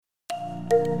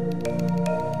So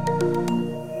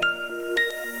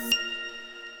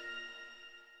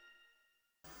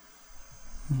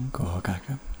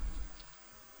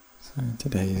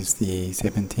today is the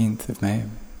 17th of May,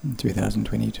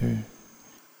 2022.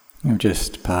 We've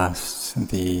just passed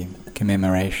the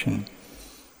commemoration,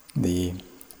 the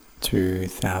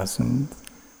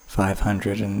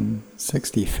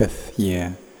 2565th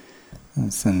year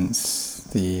since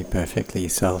the perfectly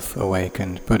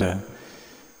self-awakened Buddha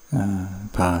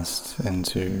passed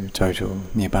into total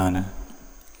Nibbana.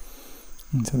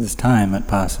 And so this time it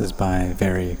passes by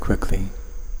very quickly.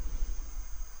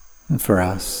 And for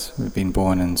us, we've been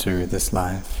born into this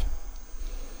life.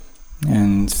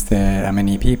 And there are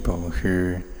many people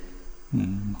who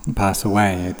pass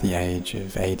away at the age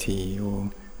of 80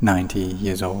 or 90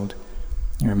 years old.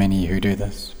 There are many who do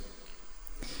this.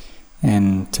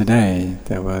 And today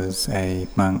there was a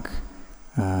monk,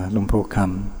 Luang Por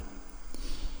Kham,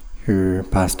 who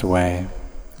passed away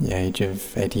at the age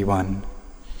of 81.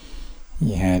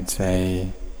 He had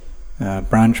a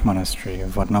branch monastery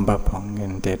of Wat Nombapong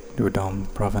in Det Udom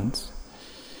province.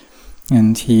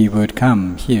 And he would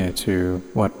come here to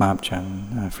Wat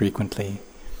Mabchang frequently.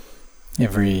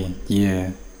 Every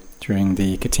year during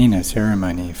the Katina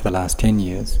ceremony for the last 10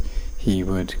 years, he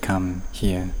would come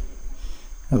here,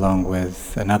 along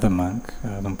with another monk,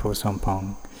 Luang Por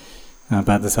Sompong.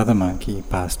 But this other monk, he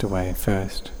passed away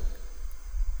first.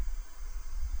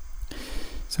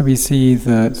 So we see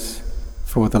that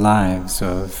for the lives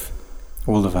of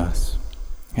all of us,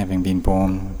 having been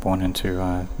born into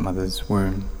our mother's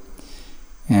womb,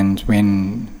 and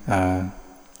when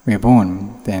we're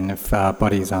born, then if our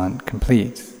bodies aren't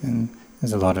complete, then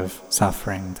there's a lot of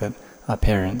suffering that our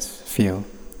parents feel.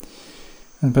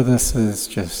 But this is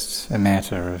just a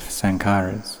matter of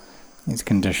sankharas, these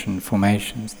conditioned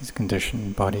formations, these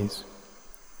conditioned bodies.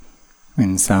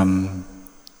 When some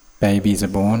babies are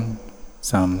born,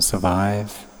 some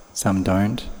survive, some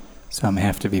don't, some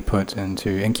have to be put into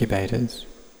incubators.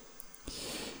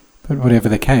 But whatever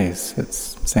the case,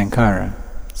 it's sankhara,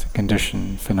 it's a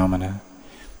conditioned phenomena.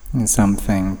 It's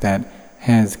something that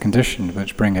has conditioned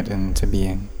which bring it into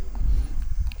being.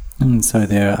 And so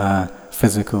there are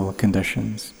physical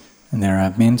conditions, and there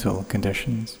are mental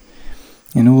conditions.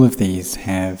 And all of these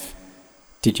have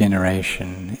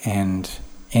degeneration and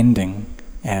ending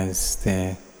as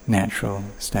their natural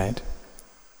state.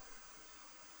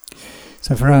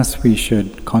 So for us, we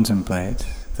should contemplate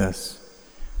this,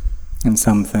 and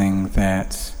something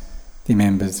that the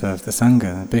members of the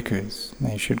Sangha, the bhikkhus,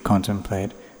 they should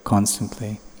contemplate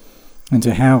constantly,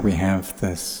 into how we have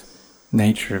this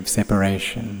nature of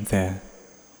separation there.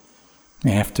 We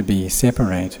have to be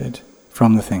separated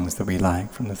from the things that we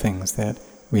like, from the things that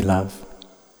we love.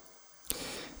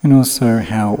 And also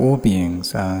how all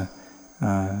beings are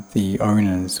the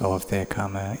owners of their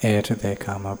karma, heir to their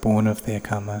karma, born of their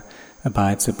karma,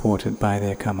 abide supported by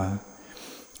their karma.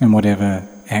 And whatever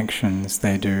actions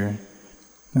they do,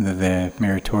 whether they're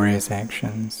meritorious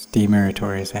actions,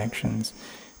 demeritorious actions,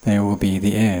 they will be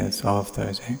the heirs of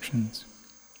those actions.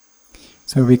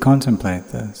 So we contemplate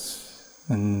this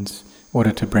in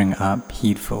order to bring up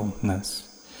heedfulness,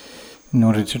 in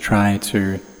order to try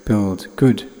to build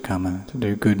good karma, to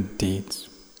do good deeds.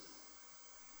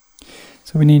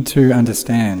 So we need to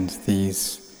understand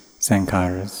these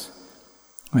sankharas,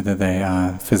 whether they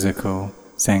are physical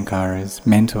sankharas,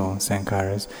 mental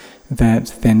sankharas,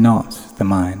 that they're not the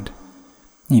mind.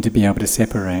 You need to be able to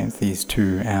separate these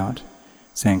two out,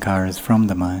 sankharas from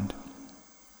the mind.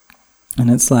 And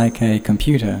it's like a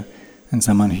computer and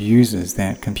someone who uses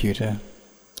that computer.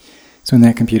 So in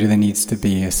that computer there needs to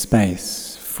be a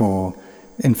space for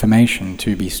information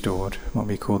to be stored, what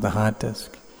we call the hard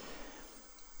disk.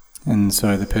 And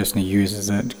so the person who uses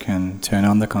it can turn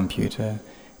on the computer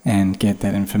and get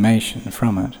that information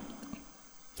from it.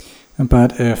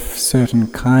 But if certain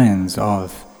kinds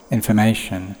of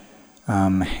information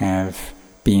have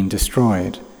been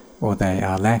destroyed or they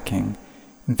are lacking,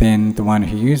 then the one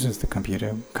who uses the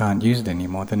computer can't use it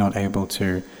anymore. They're not able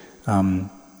to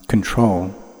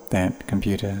control that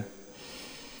computer.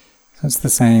 So it's the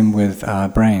same with our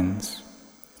brains,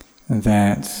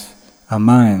 that our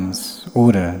minds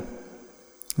order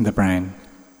the brain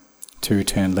to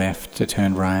turn left, to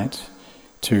turn right,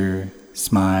 to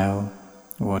smile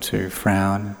or to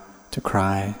frown, to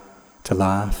cry, to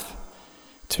laugh,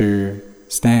 to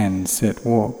stand, sit,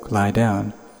 walk, lie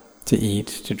down, to eat,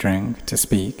 to drink, to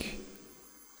speak.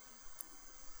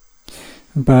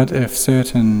 But if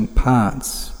certain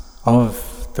parts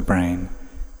of the brain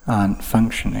aren't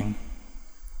functioning,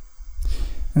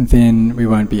 then we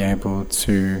won't be able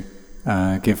to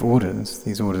give orders.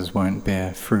 These orders won't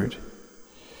bear fruit.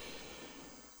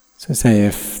 So say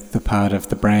if the part of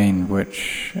the brain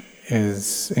which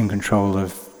is in control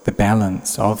of the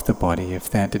balance of the body, if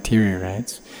that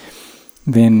deteriorates,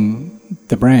 then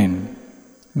the brain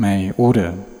may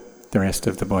order the rest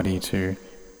of the body to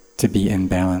be in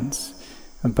balance,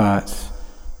 but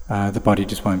the body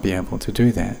just won't be able to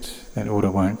do that. That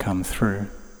order won't come through.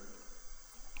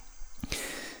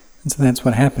 And so that's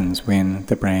what happens when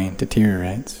the brain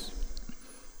deteriorates.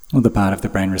 Or the part of the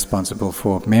brain responsible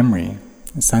for memory,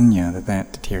 sanya,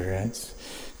 that deteriorates.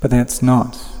 But that's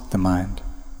not the mind.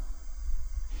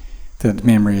 That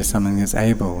memory is something that's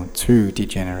able to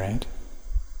degenerate.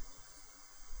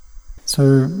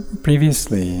 So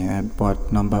previously at Wat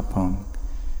Nombapong,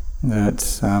 that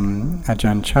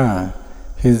Ajahn Chah,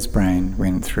 his brain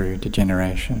went through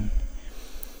degeneration.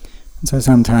 And so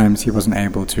sometimes he wasn't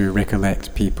able to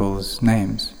recollect people's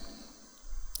names.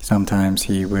 Sometimes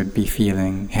he would be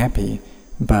feeling happy,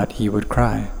 but he would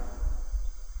cry.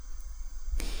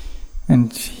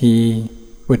 And he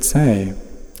would say,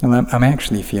 well, I'm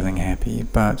actually feeling happy,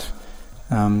 but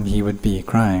he would be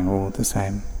crying all the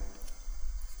same.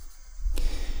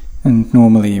 And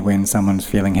normally when someone's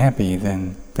feeling happy,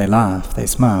 then they laugh, they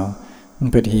smile,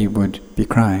 but he would be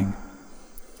crying.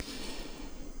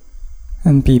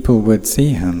 And people would see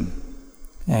him,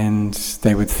 and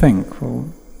they would think,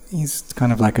 well, he's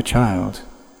kind of like a child,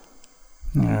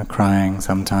 crying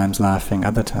sometimes, laughing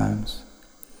other times.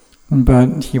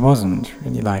 But he wasn't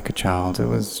really like a child, it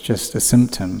was just a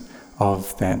symptom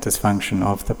of that dysfunction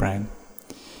of the brain.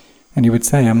 And he would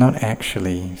say, I'm not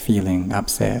actually feeling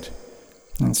upset,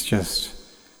 it's just,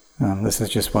 this is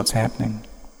just what's happening.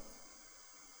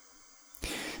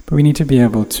 But we need to be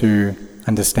able to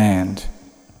understand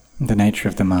the nature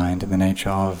of the mind and the nature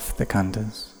of the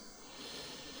khandhas.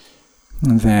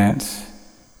 That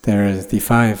there is the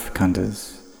 5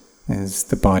 khandhas, is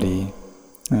the body,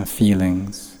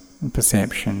 feelings,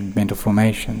 perception, mental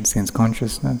formation, sense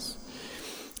consciousness.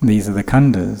 These are the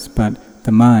khandhas, but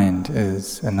the mind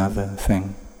is another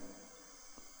thing.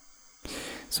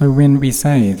 So when we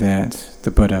say that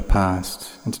the Buddha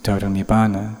passed into total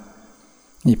Nibbana,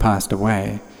 he passed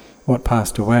away, what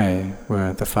passed away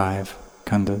were the 5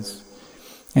 khandhas.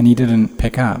 And he didn't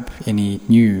pick up any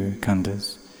new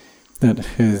khandhas, that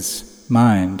his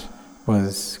mind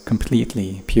was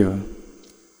completely pure.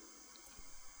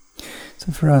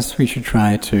 So for us, we should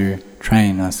try to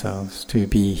train ourselves to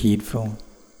be heedful.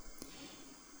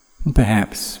 And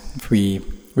perhaps if we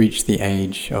reach the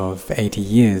age of 80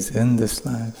 years in this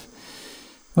life,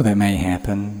 well, that may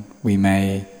happen. We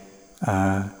may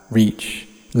reach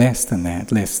less than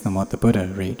that, less than what the Buddha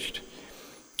reached.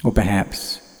 Or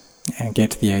perhaps get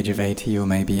to the age of 80 or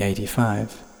maybe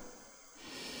 85.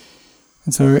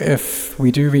 And so if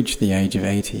we do reach the age of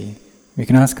 80, we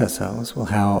can ask ourselves, well,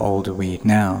 how old are we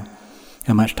now?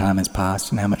 How much time has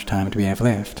passed and how much time do we have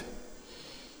left?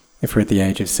 If we're at the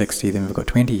age of 60, then we've got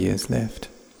 20 years left.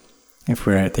 If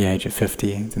we're at the age of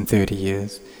 50, then 30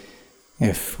 years.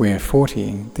 If we're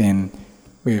 40, then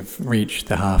we've reached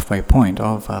the halfway point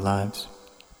of our lives.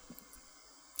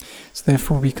 So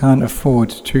therefore we can't afford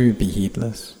to be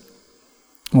heedless.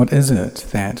 What is it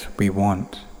that we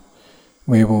want?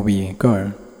 Where will we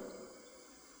go?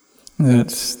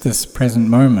 That this present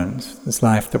moment, this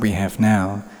life that we have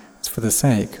now, is for the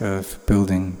sake of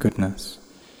building goodness,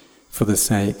 for the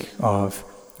sake of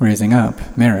raising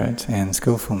up merit and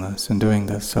skillfulness in doing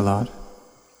this a lot.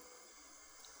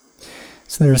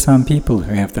 So there are some people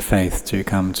who have the faith to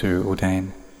come to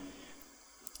ordain.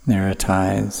 There are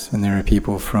Thais and there are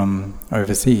people from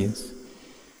overseas.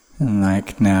 And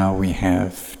like now we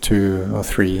have 2 or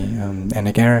 3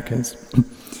 Anagarikas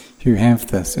who have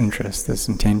this interest, this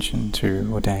intention to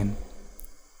ordain.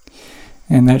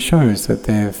 And that shows that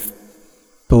they've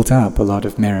built up a lot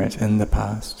of merit in the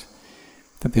past,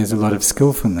 that there's a lot of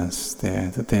skillfulness there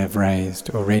that they have raised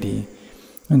already,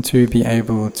 and to be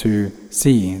able to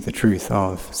see the truth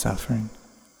of suffering,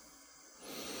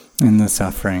 and the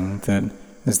suffering that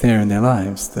is there in their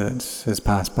lives that has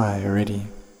passed by already.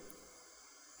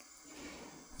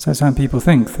 So some people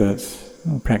think that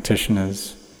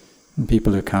practitioners and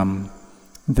people who come,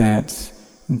 that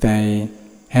they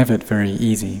have it very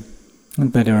easy,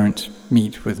 and they don't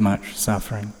meet with much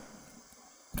suffering.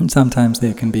 And sometimes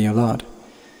there can be a lot,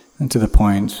 and to the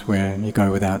point where you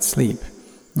go without sleep,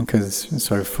 because it's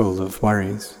so full of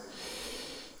worries,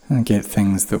 and get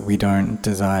things that we don't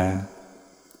desire.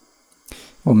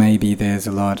 Or maybe there's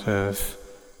a lot of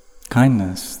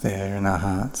kindness there in our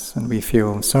hearts, and we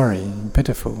feel sorry and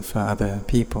pitiful for other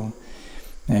people.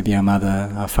 Maybe our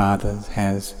mother, our father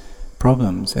has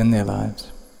problems in their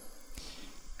lives.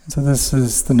 And so this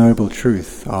is the noble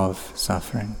truth of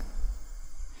suffering.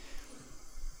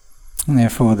 And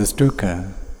therefore this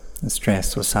dukkha, the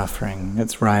stress or suffering,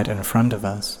 it's right in front of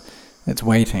us. It's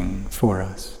waiting for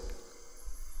us.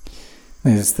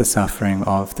 There's the suffering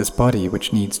of this body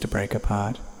which needs to break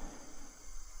apart.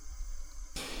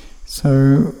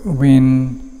 So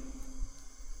when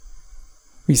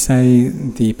we say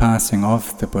the passing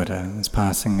of the Buddha is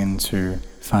passing into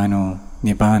final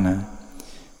Nibbana,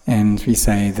 and we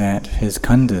say that his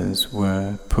khandhas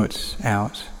were put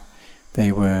out,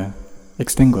 they were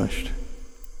extinguished.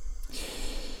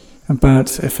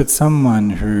 But if it's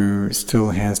someone who still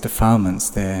has defilements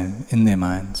there in their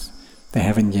minds, they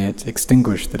haven't yet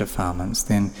extinguished the defilements,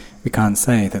 then we can't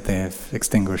say that they've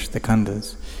extinguished the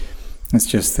khandhas. It's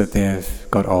just that they've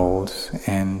got old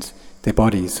and their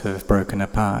bodies have broken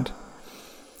apart.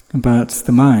 But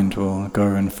the mind will go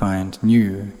and find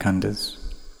new khandhas.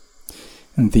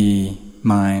 And the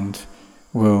mind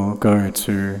will go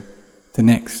to the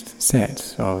next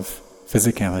set of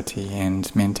physicality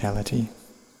and mentality.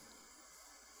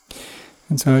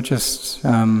 And so it just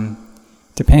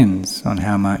depends on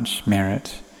how much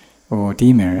merit or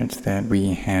demerit that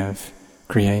we have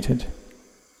created.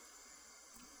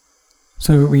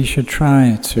 So we should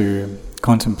try to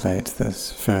contemplate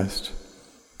this first.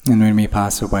 And when we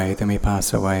pass away, then we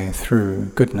pass away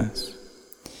through goodness.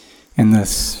 In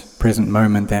this present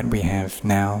moment that we have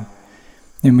now,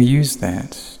 then we use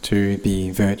that to be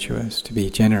virtuous, to be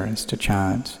generous, to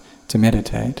chant, to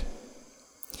meditate.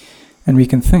 And we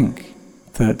can think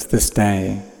that this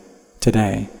day,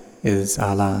 today, is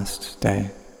our last day.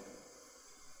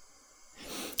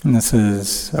 And this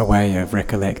is a way of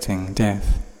recollecting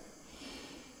death.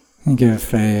 And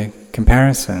give a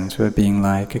comparison to it being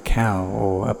like a cow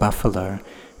or a buffalo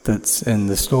that's in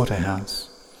the slaughterhouse.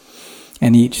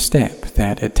 And each step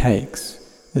that it takes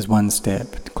is one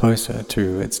step closer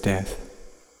to its death.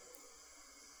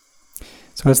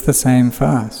 So it's the same for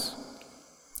us.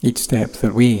 Each step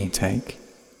that we take,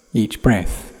 each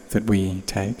breath that we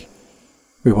take,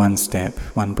 we're one step,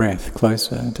 one breath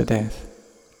closer to death.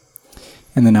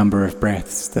 And the number of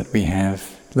breaths that we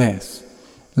have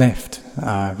left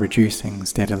are reducing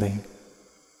steadily.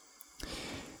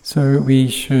 So we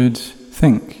should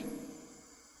think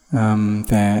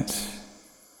that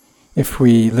if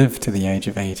we live to the age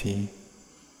of 80,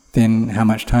 then how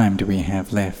much time do we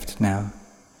have left now?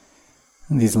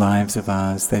 And these lives of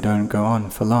ours, they don't go on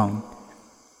for long.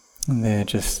 They're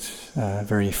just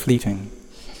very fleeting.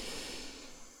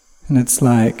 And it's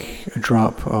like a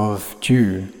drop of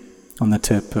dew on the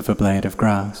tip of a blade of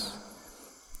grass.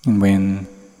 And when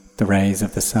the rays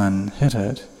of the sun hit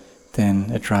it, then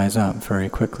it dries up very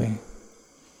quickly.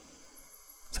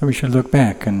 So we should look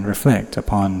back and reflect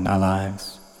upon our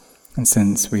lives. And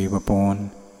since we were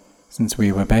born, since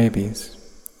we were babies,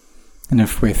 and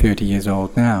if we're 30 years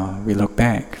old now, we look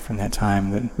back from that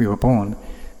time that we were born,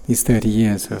 these 30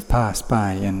 years have passed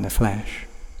by in a flash.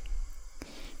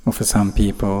 Or for some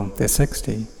people, they're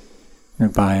 60. They're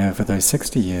by over those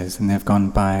 60 years, and they've gone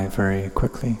by very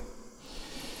quickly.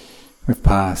 We've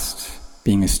passed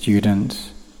being a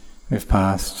student, we've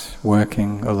passed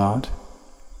working a lot.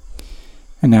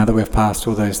 And now that we've passed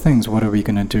all those things, what are we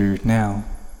going to do now?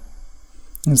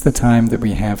 As the time that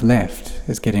we have left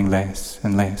is getting less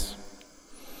and less.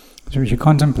 So we should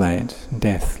contemplate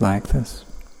death like this.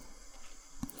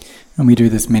 And we do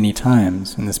this many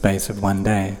times in the space of one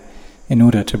day in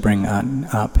order to bring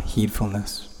up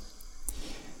heedfulness.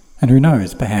 And who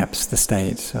knows, perhaps the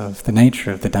state of the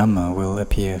nature of the Dhamma will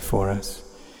appear for us.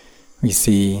 We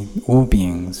see all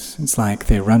beings, it's like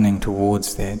they're running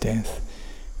towards their death.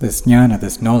 This jnana,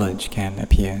 this knowledge can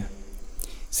appear,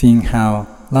 seeing how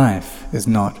life is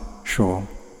not sure.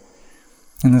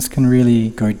 And this can really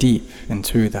go deep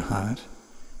into the heart,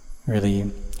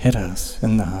 really hit us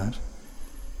in the heart.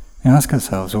 And ask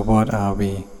ourselves, well, what are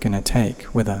we going to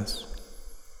take with us?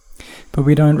 But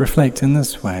we don't reflect in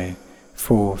this way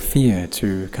for fear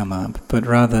to come up, but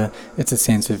rather it's a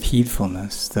sense of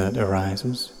heedfulness that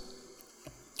arises.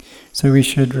 So we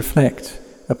should reflect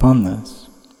upon this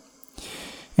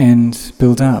and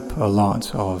build up a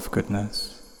lot of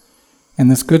goodness. And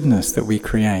this goodness that we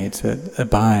create, it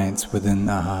abides within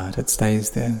our heart, it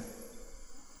stays there.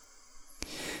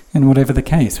 And whatever the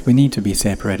case, we need to be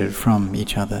separated from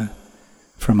each other,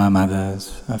 from our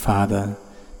mothers, our father,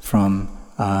 from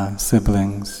our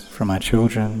siblings, from our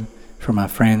children, from our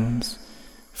friends,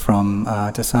 from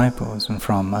our disciples, and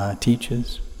from our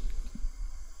teachers.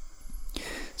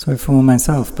 So for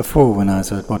myself, before when I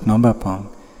was at Wat Nombapong,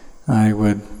 I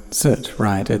would sit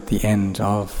right at the end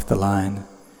of the line.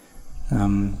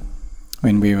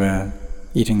 When we were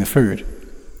eating the food,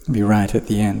 it'd be right at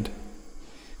the end.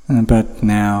 But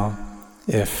now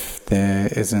If there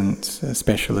isn't a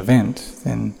special event,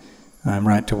 then I'm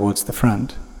right towards the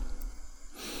front.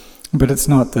 But it's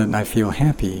not that I feel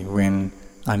happy when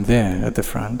I'm there at the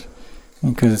front,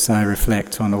 because I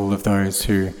reflect on all of those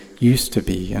who used to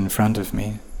be in front of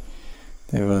me.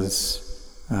 There was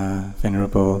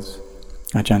Venerables,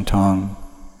 Ajahn Tong,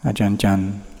 Ajahn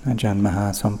Jan, Ajahn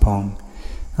Maha Sompong,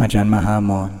 Ajahn Maha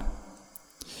Mon.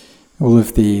 All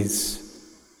of these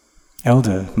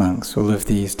elder monks, all of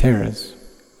these terrors.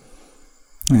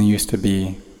 And there used to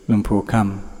be Luang Pu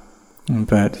Kam,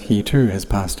 but he too has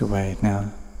passed away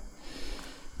now.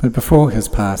 But before his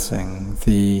passing,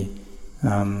 the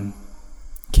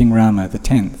King Rama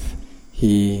X,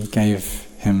 he gave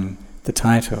him the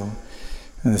title,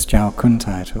 this Jiao Kun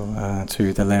title,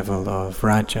 to the level of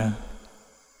Raja.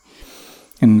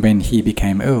 And when he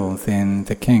became ill, then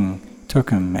the king took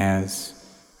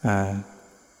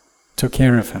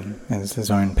care of him as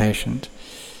his own patient.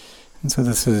 And so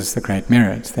this is the great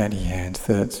merit that he had,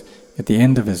 that at the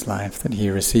end of his life that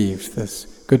he received this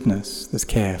goodness, this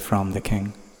care from the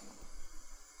king.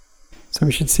 So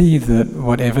we should see that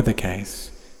whatever the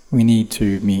case, we need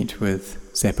to meet with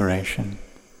separation.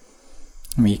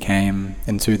 We came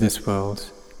into this world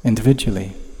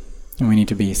individually, and we need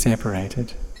to be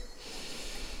separated.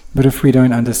 But if we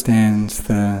don't understand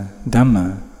the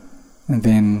Dhamma,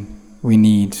 then we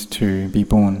need to be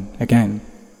born again.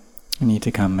 We need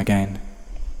to come again.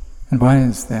 And why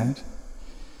is that?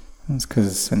 It's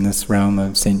because in this realm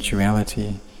of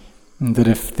sensuality, that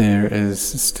if there is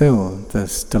still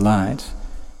this delight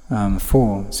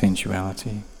for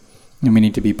sensuality, then we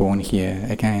need to be born here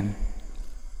again.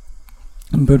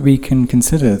 But we can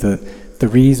consider that the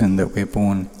reason that we're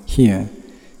born here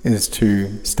is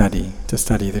to study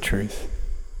the truth.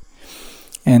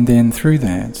 And then through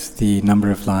that, the number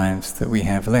of lives that we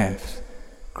have left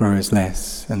grows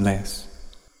less and less.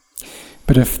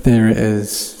 But if there is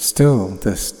still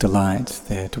this delight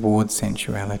there towards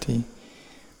sensuality,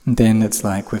 then it's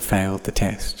like we've failed the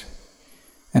test.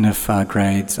 And if our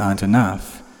grades aren't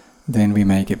enough, then we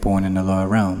may get born in a lower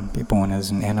realm, be born as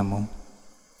an animal.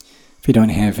 If you don't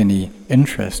have any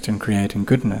interest in creating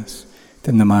goodness,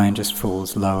 then the mind just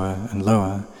falls lower and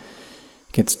lower,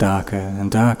 gets darker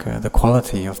and darker. The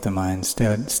quality of the mind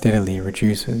steadily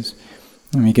reduces,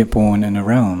 and we get born in a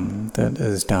realm that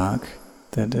is dark,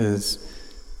 that is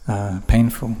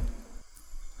painful.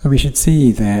 So we should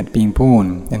see that being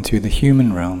born into the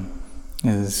human realm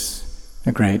is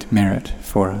a great merit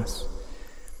for us.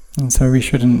 And so we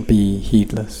shouldn't be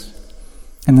heedless.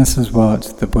 And this is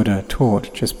what the Buddha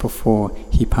taught just before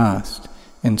he passed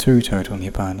into total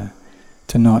Nibbana,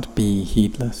 to not be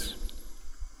heedless.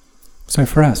 So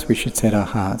for us, we should set our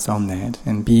hearts on that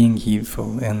and being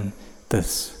heedful in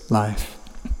this life.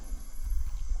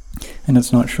 And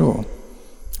it's not sure.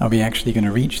 Are we actually going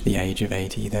to reach the age of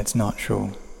 80? That's not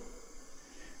sure.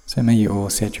 So may you all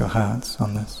set your hearts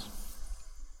on this.